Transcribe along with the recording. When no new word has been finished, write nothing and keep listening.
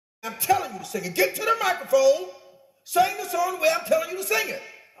I'm telling you to sing it. Get to the microphone. Sing the song the way I'm telling you to sing it.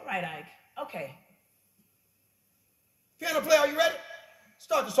 All right, Ike. Okay. Piano player, are you ready?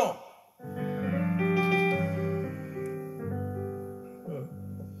 Start the song.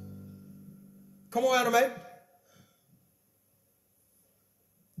 Come on, Anime.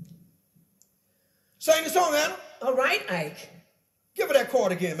 Sing the song, Anna. All right, Ike. Give her that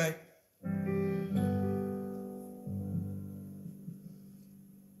chord again, man.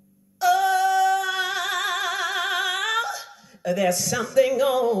 Oh, there's something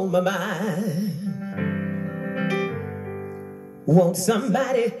on my mind. Won't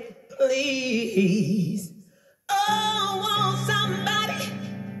somebody please? Oh, won't somebody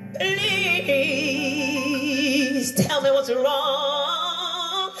please tell me what's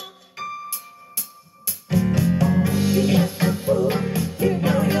wrong? Yes, the fool, you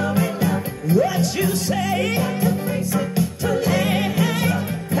know you're in love. What you say? You got to face it. To hey,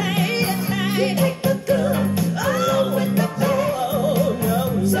 you take the good, oh, with the bad. Oh,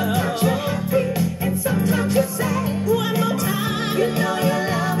 no. Sometimes you're happy and sometimes you're sad. One more time, you know you're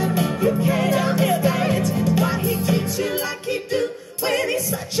loving, you can't understand why he treats you like he do when he's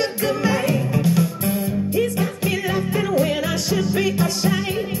such a good man. He's got me laughing when I should be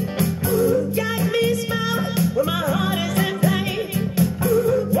ashamed. Ooh, got me smiling when my heart is in pain.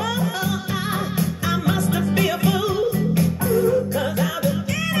 Ooh, whoa, I must have been a fool. Ooh, 'cause I'll do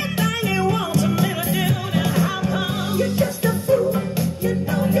anything he wants me to do. Now how come you're just a fool? You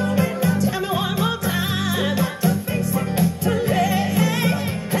know you're in love. Tell me one more time. You got to face it. To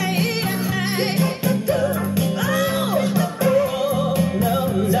hey, you take the good. Oh, no.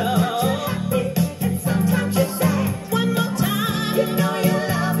 And sometimes you're sad. One more time. You know you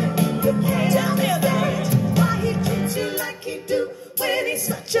love him. You can't tell me that. Why he treats you like he do when he's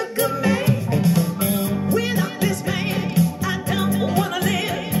such a good man. Without this man, I don't wanna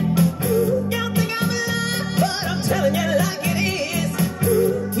live. Y'all think I'm alive, but I'm telling you like it is.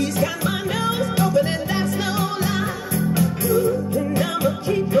 He's got my nose open and that's no lie. And I'ma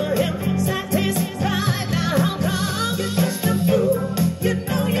keep him satisfied. Now how come you're just a fool? You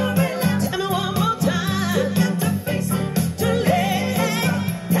know you're in love. Tell me one more time. You got to face it. To hey,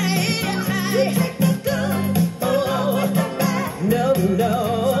 you take the good, oh, with the bad. No.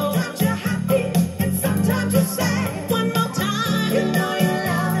 Sometimes you're happy and sometimes you're sad. One more time. You know you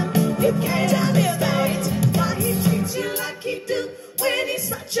love him. You can't tell me that. Why he treats you like he do when he's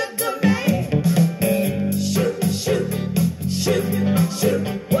such a good man. Shoot.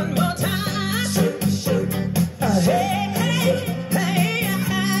 One more time. Shoot. Hey.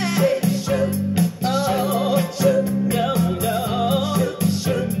 Shoot. Oh, shoot. No.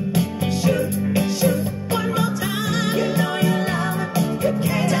 Shoot. One more time. You know you love him. You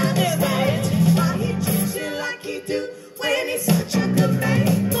can't tell me that. Why he treats you like he do when he's such a good man.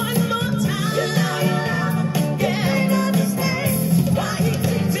 One more time. You know you love him. You can't understand why he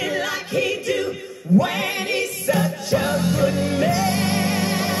treats you like he do when he's such a good man.